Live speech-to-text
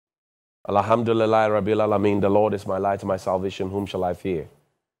Alhamdulillah Rabbil Alameen, the Lord is my light and my salvation, whom shall I fear?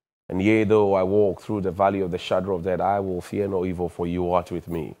 And yea, though I walk through the valley of the shadow of death, I will fear no evil, for you art with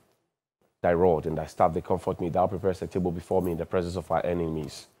me. Thy rod and thy staff, they comfort me. Thou preparest a table before me in the presence of our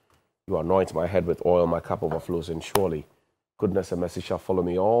enemies. You anoint my head with oil, my cup overflows, and surely goodness and mercy shall follow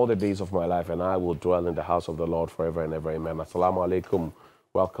me all the days of my life, and I will dwell in the house of the Lord forever and ever. Amen. Assalamu alaikum.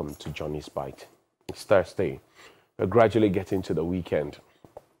 Welcome to Johnny's Bite. It's Thursday. We're gradually getting to the weekend.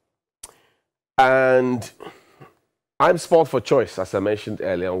 And I'm spoiled for choice, as I mentioned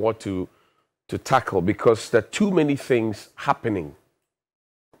earlier, on what to tackle, because there are too many things happening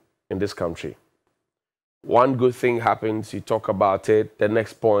in this country. One good thing happens, you talk about it. The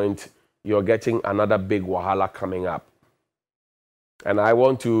next point, you're getting another big wahala coming up. And I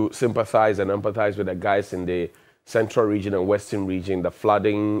want to sympathize and empathize with the guys in the central region and western region, the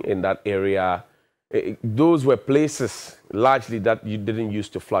flooding in that area. Those were places largely that you didn't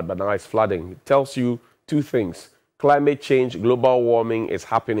used to flood, but now it's flooding. It tells you two things. Climate change, global warming is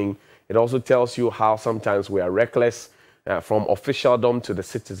happening. It also tells you how sometimes we are reckless from officialdom to the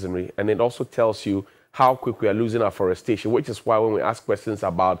citizenry. And it also tells you how quick we are losing afforestation, which is why when we ask questions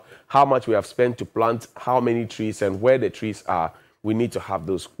about how much we have spent to plant how many trees and where the trees are, we need to have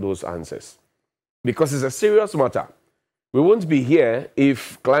those answers. Because it's a serious matter. We won't be here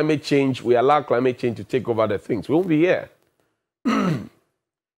if we allow climate change to take over the things. We won't be here.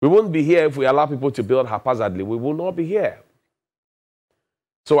 We won't be here if we allow people to build haphazardly. We will not be here.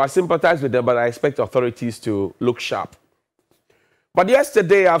 So I sympathize with them, but I expect authorities to look sharp. But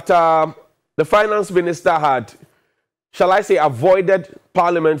yesterday, after the finance minister had, shall I say, avoided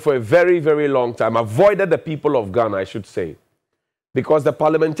Parliament for a very, very long time, avoided the people of Ghana, I should say, because the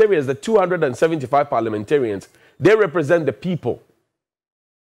parliamentarians, the 275 parliamentarians, they represent the people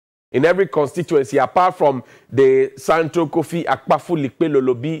in every constituency, apart from the Santo Kofi Akpafu Likpe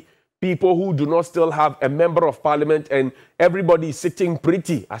Lolobi people who do not still have a member of parliament, and everybody is sitting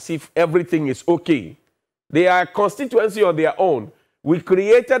pretty as if everything is okay. They are a constituency on their own. We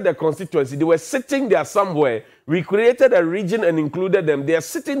created the constituency. They were sitting there somewhere. We created a region and included them. They are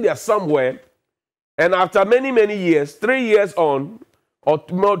sitting there somewhere. And after many, many years, 3 years on, or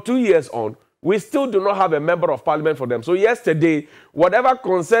 2 years on, we still do not have a member of parliament for them. So yesterday, whatever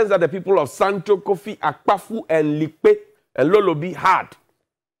concerns that the people of Santo Kofi, Akpafu, and Likpe, and Lolobi had,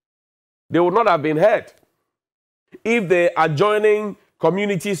 they would not have been heard. If the adjoining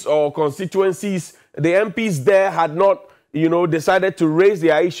communities or constituencies, the MPs there had not, decided to raise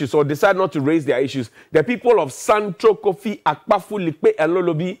their issues or decide not to raise their issues, the people of Santo Kofi, Akpafu, Likpe, and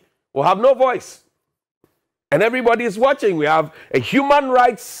Lolobi will have no voice. And everybody is watching. We have a human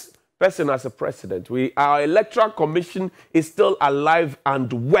rights person as a president. Our electoral commission is still alive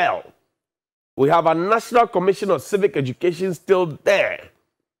and well. We have a National Commission of Civic Education still there.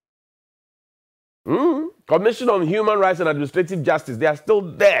 Commission on Human Rights and Administrative Justice, they are still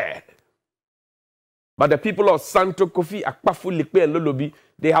there. But the people of Santo Kofi, Akpafu, Likpe, and Lolobi,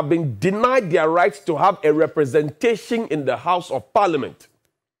 they have been denied their rights to have a representation in the House of Parliament.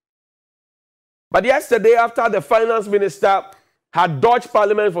 But yesterday, after the finance minister had dodged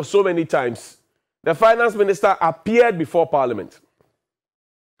Parliament for so many times, the finance minister appeared before Parliament.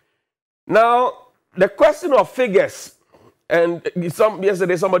 Now, the question of figures, and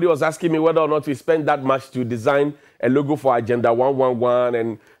yesterday somebody was asking me whether or not we spent that much to design a logo for Agenda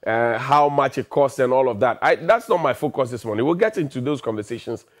 111 and how much it costs and all of that. That's not my focus this morning. We'll get into those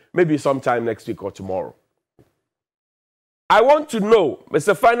conversations maybe sometime next week or tomorrow. I want to know,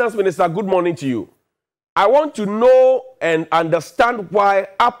 Mr. Finance Minister, good morning to you. I want to know and understand why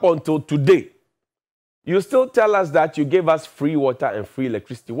up until today, you still tell us that you gave us free water and free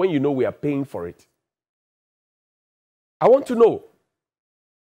electricity when you know we are paying for it. I want to know.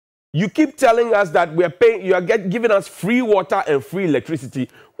 You keep telling us that we are paying, you are giving us free water and free electricity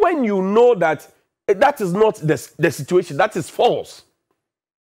when you know that that is not the situation. That is false.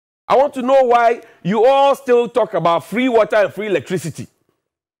 I want to know why you all still talk about free water and free electricity.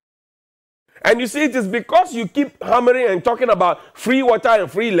 And you see, it is because you keep hammering and talking about free water and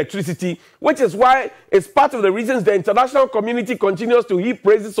free electricity, which is why it's part of the reasons the international community continues to heap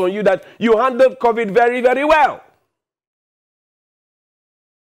praises on you that you handled COVID very, very well.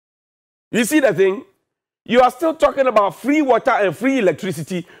 You see the thing? You are still talking about free water and free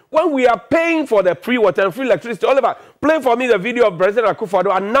electricity when we are paying for the free water and free electricity. Oliver, play for me the video of President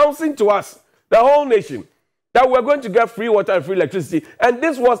Akufo-Addo announcing to us, the whole nation, that we're going to get free water and free electricity. And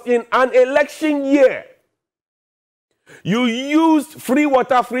this was in an election year. You used free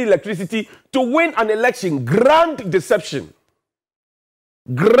water, free electricity to win an election. Grand deception.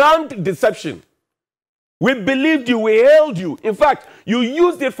 Grand deception. We believed you, we hailed you. In fact, you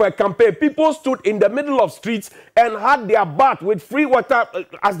used it for a campaign. People stood in the middle of streets and had their bath with free water,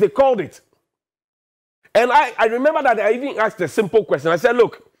 as they called it. And I remember that I even asked a simple question. I said,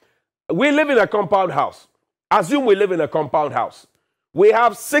 look, we live in a compound house. Assume we live in a compound house. We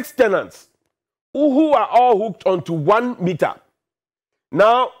have 6 tenants who are all hooked onto 1 meter.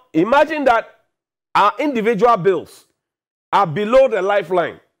 Now, imagine that our individual bills are below the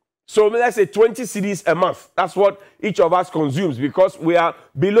lifeline. So let's say 20 cedis a month. That's what each of us consumes because we are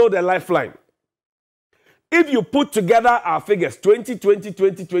below the lifeline. If you put together our figures, 20, 20,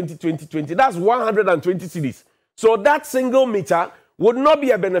 20, 20, 20, 20, that's 120 cedis. So that single meter would not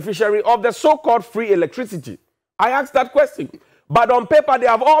be a beneficiary of the so-called free electricity. I asked that question. But on paper, they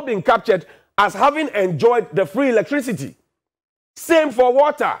have all been captured as having enjoyed the free electricity. Same for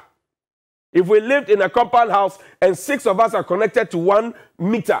water. If we lived in a compound house and 6 of us are connected to 1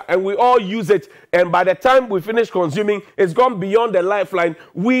 meter and we all use it, and by the time we finish consuming, it's gone beyond the lifeline,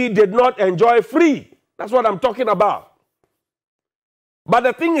 we did not enjoy free. That's what I'm talking about. But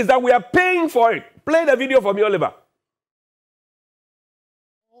the thing is that we are paying for it. Play the video for me, Oliver.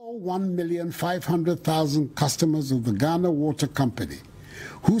 All 1,500,000 customers of the Ghana Water Company,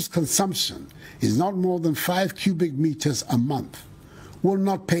 whose consumption is not more than 5 cubic meters a month, will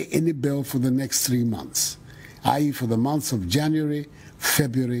not pay any bill for the next 3 months, i.e. for the months of January,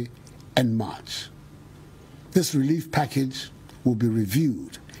 February, and March. This relief package will be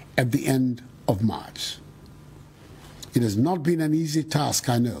reviewed at the end of March. It has not been an easy task,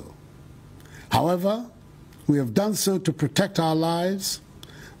 I know. However, we have done so to protect our lives,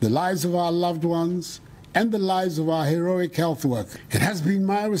 the lives of our loved ones, and the lives of our heroic health workers. It has been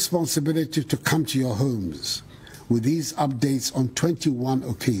my responsibility to come to your homes with these updates on 21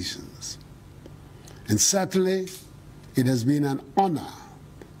 occasions. And certainly, it has been an honor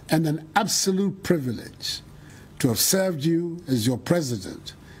and an absolute privilege to have served you as your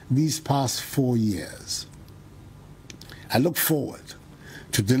president these past 4 years. I look forward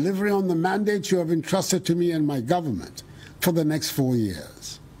to delivering on the mandate you have entrusted to me and my government for the next 4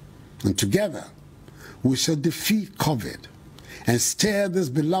 years. And together, we shall defeat COVID and steer this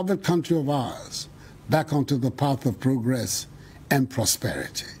beloved country of ours back onto the path of progress and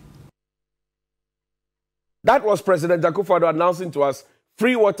prosperity. That was President Akufo-Addo announcing to us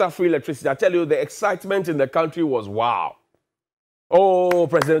free water, free electricity. I tell you, the excitement in the country was wow. Oh,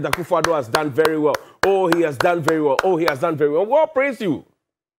 President Akufo-Addo has done very well. Oh, he has done very well. Oh, he has done very well. Well, praise you.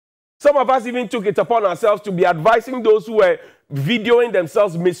 Some of us even took it upon ourselves to be advising those who were videoing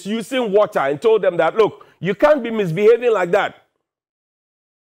themselves misusing water and told them that, look, you can't be misbehaving like that.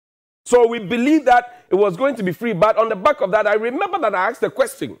 So we believed that it was going to be free. But on the back of that, I remember that I asked a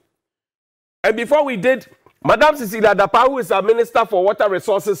question. And before we did, Madam Cecilia Dapa, who is our Minister for Water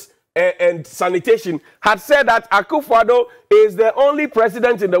Resources and Sanitation, had said that Akufo-Addo is the only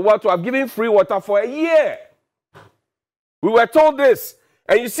president in the world to have given free water for a year. We were told this.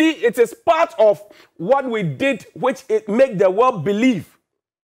 And you see, it is part of what we did, which it made the world believe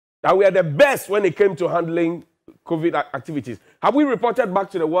that we are the best when it came to handling COVID activities. Have we reported back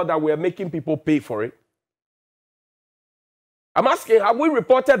to the world that we are making people pay for it? I'm asking, have we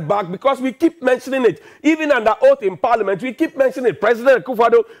reported back? Because we keep mentioning it. Even under oath in Parliament, we keep mentioning it. President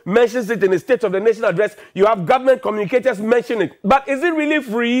Akufo-Addo mentions it in his State of the Nation address. You have government communicators mention it. But is it really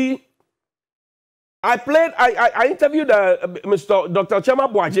free? I interviewed Mr. Dr.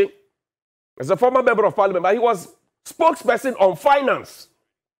 Chema Boaji as a former member of Parliament, but he was spokesperson on finance.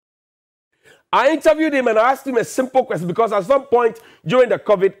 I interviewed him and I asked him a simple question because at some point during the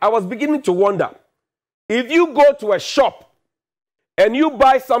COVID, I was beginning to wonder, if you go to a shop and you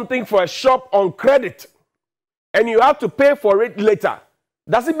buy something for a shop on credit and you have to pay for it later,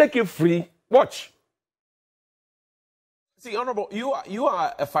 does it make it free? Watch. See, Honorable, you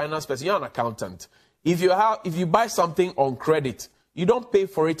are a finance person, you're an accountant. If you buy something on credit, you don't pay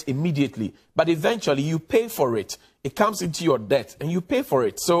for it immediately, but eventually you pay for it. It comes into your debt and you pay for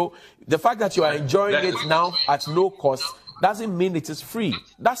it. So the fact that you are enjoying it now at no cost doesn't mean it is free.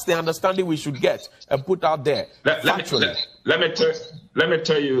 That's the understanding we should get and put out there. Let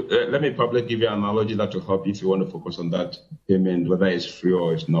me probably give you an analogy that will help if you want to focus on that payment, whether it's free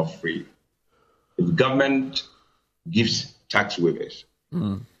or it's not free. If the government gives tax waivers,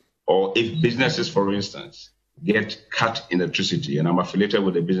 or if businesses, for instance, get cut in electricity, and I'm affiliated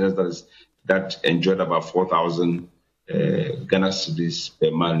with a business that enjoyed about 4,000 Ghana cedis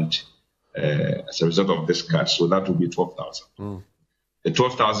per month as a result of this cut, so that would be 12,000. The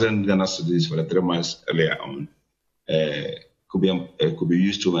 12,000 Ghana cedis for the 3 months earlier on could be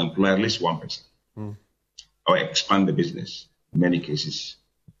used to employ at least 1 person or expand the business in many cases.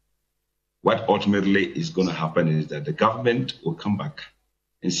 what ultimately is going to happen is that the government will come back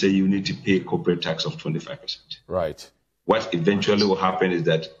and say you need to pay corporate tax of 25%. Right. What eventually will happen is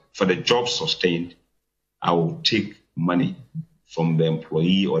that for the jobs sustained, I will take money from the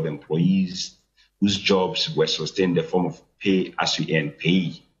employee or the employees whose jobs were sustained in the form of pay as you earn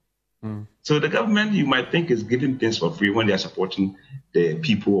pay. So the government, you might think, is giving things for free when they are supporting the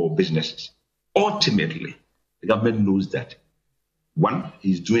people or businesses. Ultimately, the government knows that, one,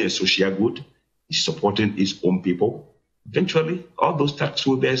 he's doing a social good, he's supporting his own people. Eventually, all those tax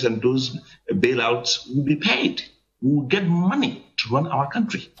waivers and those bailouts will be paid. We will get money to run our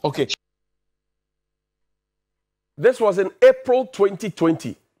country. Okay. This was in April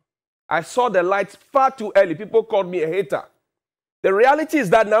 2020. I saw the lights far too early. People called me a hater. The reality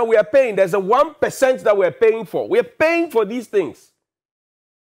is that now we are paying. There's a 1% that we're paying for. We're paying for these things.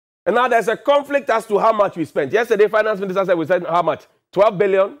 And now there's a conflict as to how much we spent. Yesterday, Finance Minister said we spent how much? 12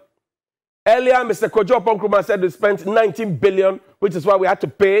 billion. Earlier, Mr. Kojo Ponkrumah said we spent 19 billion, which is why we had to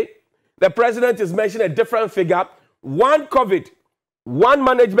pay. The president is mentioning a different figure. One COVID, one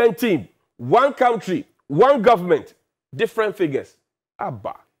management team, one country, one government, different figures.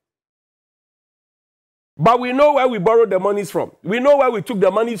 Abba. But we know where we borrowed the monies from. We know where we took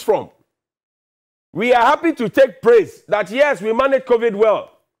the monies from. We are happy to take praise that, yes, we managed COVID well.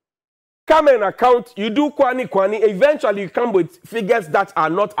 Come and account, you do kwani, eventually you come with figures that are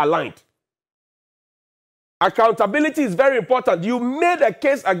not aligned. Accountability is very important. You made a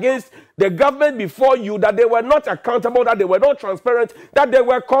case against the government before you that they were not accountable, that they were not transparent, that they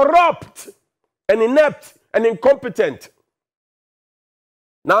were corrupt and inept and incompetent.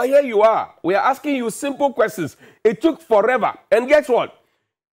 Now here you are. We are asking you simple questions. It took forever. And guess what?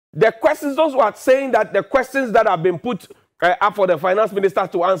 The questions, those who are saying that the questions that have been put up for the finance minister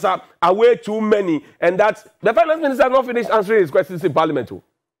to answer are way too many, and that the finance minister has not finished answering his questions in parliament too.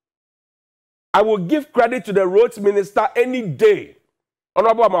 I will give credit to the roads minister any day.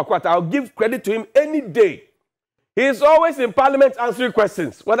 Honorable Amakwata, I'll give credit to him any day. He is always in parliament answering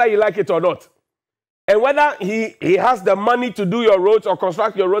questions, whether you like it or not. And whether he has the money to do your roads or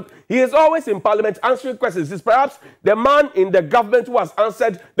construct your roads, he is always in parliament answering questions. He's perhaps the man in the government who has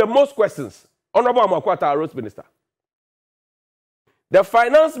answered the most questions. Honorable Amakwata, our roads minister. The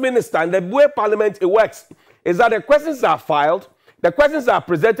finance minister and the way parliament it works is that the questions are filed, the questions are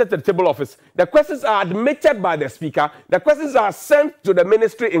presented to the table office, the questions are admitted by the speaker, the questions are sent to the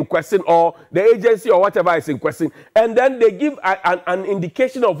ministry in question or the agency or whatever is in question, and then they give an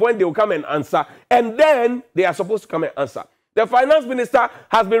indication of when they will come and answer, and then they are supposed to come and answer. The finance minister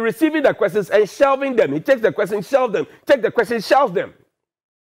has been receiving the questions and shelving them. He takes the questions, shelves them, takes the questions, shelves them.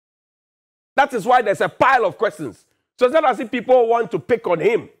 That is why there's a pile of questions. So it's not as if people want to pick on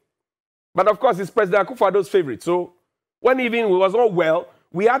him. But of course, it's President Akufo-Addo's favorite. So when even he was not well,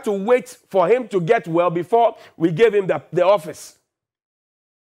 we had to wait for him to get well before we gave him the office.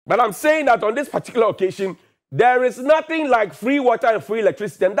 But I'm saying that on this particular occasion, there is nothing like free water and free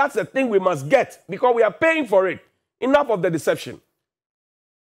electricity. And that's the thing we must get because we are paying for it. Enough of the deception.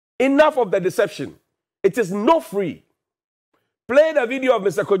 Enough of the deception. It is not free. Play the video of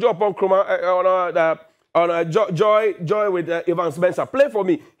Mr. Kojo Ponkrumah on Joy with Evans Spencer. Play for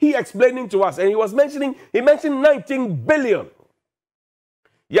me. He explaining to us, and he mentioned 19 billion.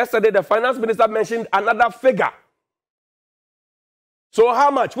 Yesterday, the finance minister mentioned another figure. So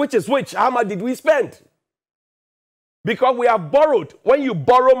how much? Which is which? How much did we spend? Because we have borrowed. When you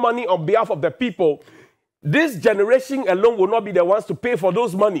borrow money on behalf of the people, this generation alone will not be the ones to pay for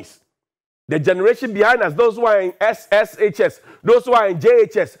those monies. The generation behind us, those who are in SSHS, those who are in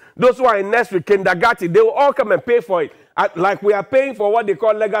JHS, those who are in nursery, kindergarten, they will all come and pay for it. Like we are paying for what they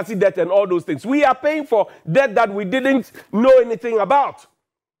call legacy debt and all those things. We are paying for debt that we didn't know anything about.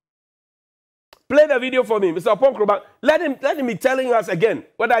 Play the video for me, Mr. Ponkrumah. Let him be telling us again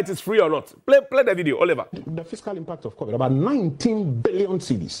whether it is free or not. Play the video, Oliver. The fiscal impact of COVID, about 19 billion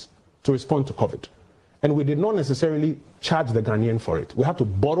cedis to respond to COVID. And we did not necessarily charge the Ghanaian for it. We had to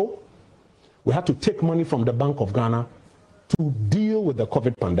borrow. We had to take money from the Bank of Ghana to deal with the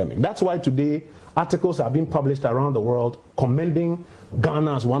COVID pandemic. That's why today articles are being published around the world commending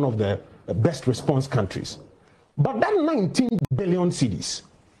Ghana as one of the best response countries. But that 19 billion cedis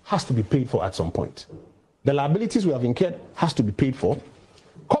has to be paid for at some point. The liabilities we have incurred has to be paid for.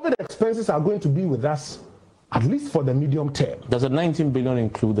 COVID expenses are going to be with us at least for the medium term. Does the 19 billion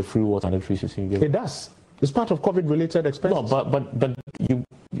include the free water and electricity you gave? It does. It's part of COVID-related expenses. No,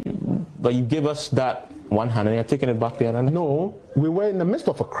 but you gave us that one hand and you're taking it back the other hand. No, we were in the midst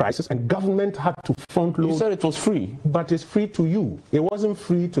of a crisis and government had to front load. You said it was free. But it's free to you. It wasn't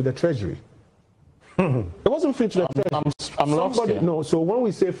free to the treasury. It wasn't free to the treasury. I'm lost here. No, so when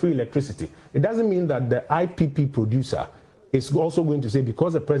we say free electricity, it doesn't mean that the IPP producer is also going to say,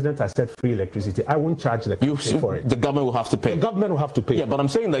 because the president has said free electricity, I won't charge the country for it. The government will have to pay. The government will have to pay. Yeah, but I'm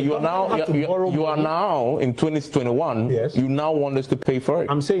saying that you are now in 2021. Yes. You now want us to pay for it.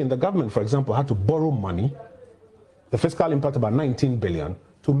 I'm saying the government, for example, had to borrow money, the fiscal impact about 19 billion,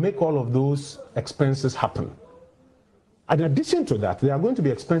 to make all of those expenses happen. In addition to that, there are going to be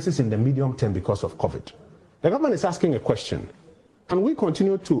expenses in the medium term because of COVID. The government is asking a question. Can we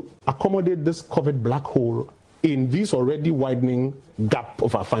continue to accommodate this COVID black hole in this already widening gap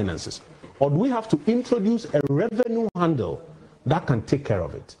of our finances? Or do we have to introduce a revenue handle that can take care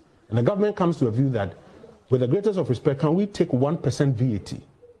of it? And the government comes to a view that, with the greatest of respect, can we take 1% VAT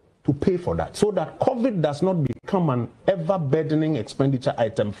to pay for that, so that COVID does not become an ever-burdening expenditure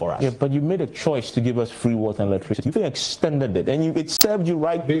item for us? Yeah, but you made a choice to give us free water and electricity. You've extended it, and it served you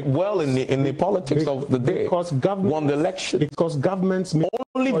well in the politics of the day. Because government won the election. Because governments make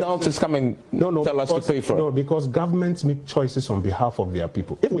only down to come and tell us to pay for it. No, because governments make choices on behalf of their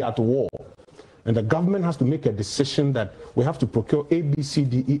people. If we are at war, and the government has to make a decision that we have to procure A, B, C,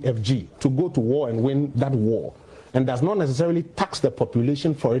 D, E, F, G to go to war and win that war, and does not necessarily tax the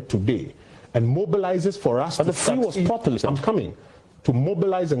population for it today, and mobilizes for us. But the free was populism. I'm coming to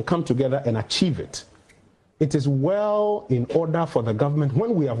mobilize and come together and achieve it. It is well in order for the government,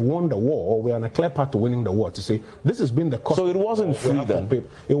 when we have won the war, or we are on a clear path to winning the war, to say this has been the cost. So it wasn't free then?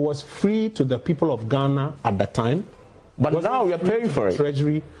 It was free to the people of Ghana at the time. But now we are paying for it.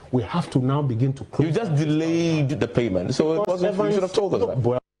 Treasury, we have to now begin to close. You just delayed the payment, so it wasn't free. You should have told us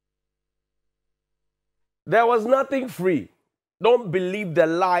that. There was nothing free. Don't believe the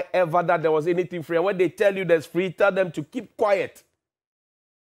lie ever that there was anything free. And when they tell you there's free, tell them to keep quiet.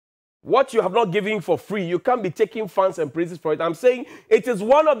 What you have not given for free, you can't be taking funds and praises for it. I'm saying it is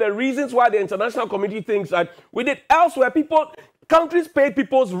one of the reasons why the international community thinks that we did elsewhere. Countries paid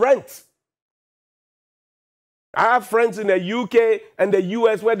people's rent. I have friends in the UK and the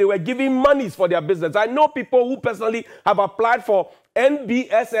US where they were giving monies for their business. I know people who personally have applied for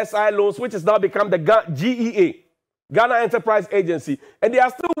NBSSI loans, which has now become the GEA, Ghana Enterprise Agency, and they are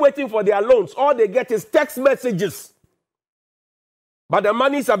still waiting for their loans. All they get is text messages. But the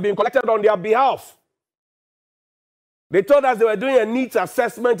monies have been collected on their behalf. They told us they were doing a needs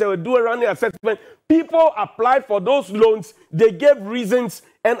assessment, they were doing a running assessment. People applied for those loans, they gave reasons,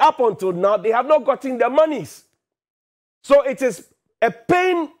 and up until now, they have not gotten their monies. So it is a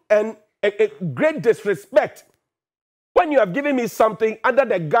pain and a great disrespect when you have given me something under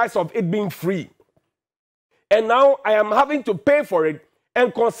the guise of it being free. And now I am having to pay for it,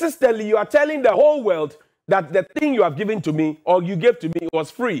 and consistently you are telling the whole world that the thing you have given to me or you gave to me was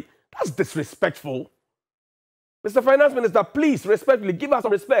free. That's disrespectful. Mr. Finance Minister, please respectfully give us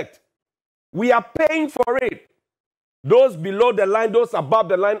some respect. We are paying for it. Those below the line, those above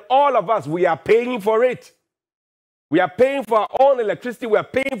the line, all of us, we are paying for it. We are paying for our own electricity, we are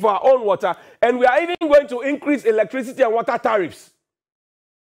paying for our own water, and we are even going to increase electricity and water tariffs.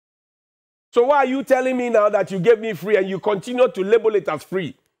 So why are you telling me now that you gave me free and you continue to label it as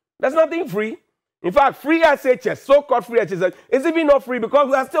free? There's nothing free. In fact, free SHS, so-called free SHS, is even not free because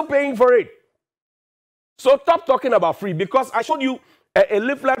we are still paying for it. So stop talking about free, because I showed you a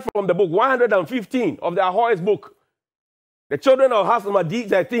leaflet from the book, 115 of the Ahoy's book. The children of Haslam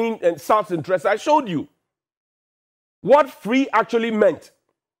deeds, I think, and South's interest. I showed you what free actually meant.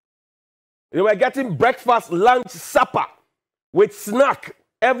 They were getting breakfast, lunch, supper with snack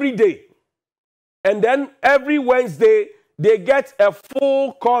every day. And then every Wednesday, they get a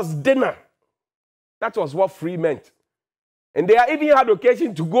full-course dinner. That was what free meant. And they even had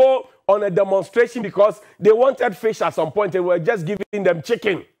occasion to go on a demonstration because they wanted fish at some point and we were just giving them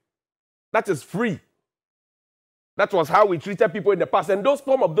chicken. That is free. That was how we treated people in the past. And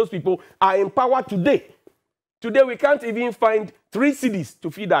some of those people are in power today. Today, we can't even find 3 cedis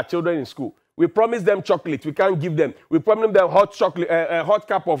to feed our children in school. We promise them chocolate, we can't give them. We promise them hot chocolate, a hot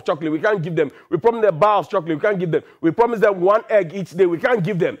cup of chocolate, we can't give them. We promise them a bar of chocolate, we can't give them. We promise them 1 egg each day, we can't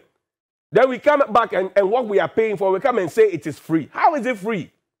give them. Then we come back and what we are paying for, we come and say it is free. How is it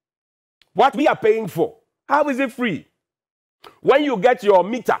free? What we are paying for, how is it free? When you get your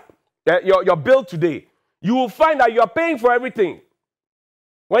meter, your bill today, you will find that you are paying for everything.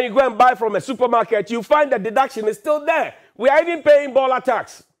 When you go and buy from a supermarket, you find the deduction is still there. We are even paying baller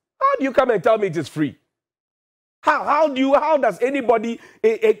tax. How do you come and tell me it is free? How does anybody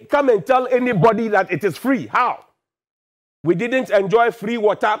come and tell anybody that it is free? How? We didn't enjoy free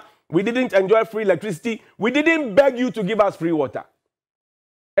water. We didn't enjoy free electricity. We didn't beg you to give us free water.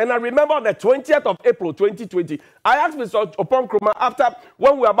 And I remember on the 20th of April 2020, I asked Mr. Opon Nkrumah after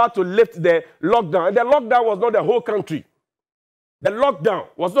when we were about to lift the lockdown. And the lockdown was not the whole country. The lockdown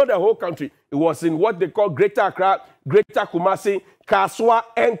was not the whole country. It was in what they call Greater Accra, Greater Kumasi, Kaswa,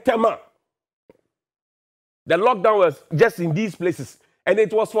 and Tema. The lockdown was just in these places. And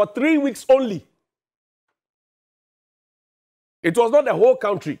it was for 3 weeks only. It was not the whole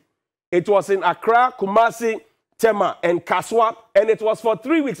country. It was in Accra, Kumasi, Tema, and Kaswa, and it was for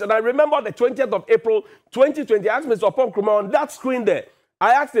 3 weeks. And I remember the 20th of April 2020, I asked Mr. Opon Nkrumah on that screen there.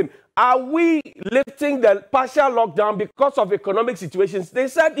 I asked him, are we lifting the partial lockdown because of economic situations? He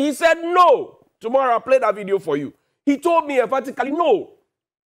said no. Tomorrow I'll play that video for you. He told me emphatically no.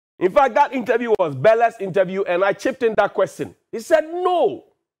 In fact, that interview was Bella's interview, and I chipped in that question. He said no.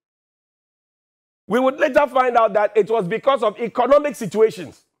 We would later find out that it was because of economic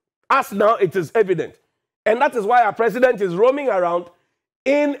situations. As now it is evident. And that is why our president is roaming around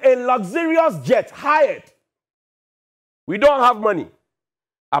in a luxurious jet, hired. We don't have money.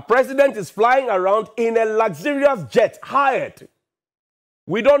 Our president is flying around in a luxurious jet, hired.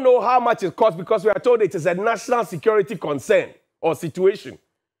 We don't know how much it costs because we are told it is a national security concern or situation.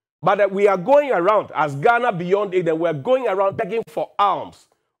 But that we are going around as Ghana Beyond Aid, and we are going around begging for alms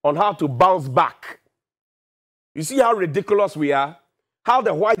on how to bounce back. You see how ridiculous we are? How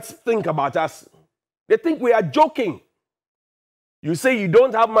the whites think about us. They think we are joking. You say you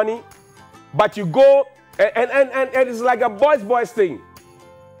don't have money, but you go, and it's like a boys thing.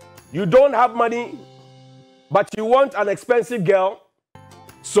 You don't have money, but you want an expensive girl,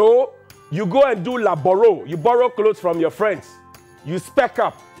 so you go and do la borrow. You borrow clothes from your friends. You spec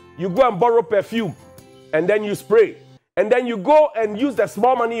up. You go and borrow perfume, and then you spray. And then you go and use the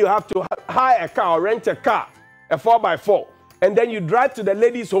small money you have to hire a car or rent a car, a 4x4. And then you drive to the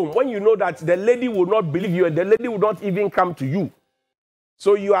lady's home when you know that the lady will not believe you and the lady will not even come to you.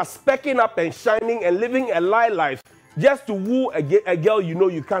 So you are specking up and shining and living a lie life just to woo a girl you know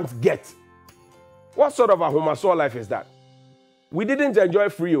you can't get. What sort of a homosexual life is that? We didn't enjoy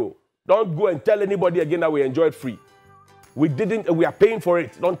free. Oh. Don't go and tell anybody again that we enjoyed free. We didn't. We are paying for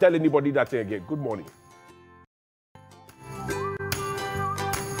it. Don't tell anybody that again. Good morning.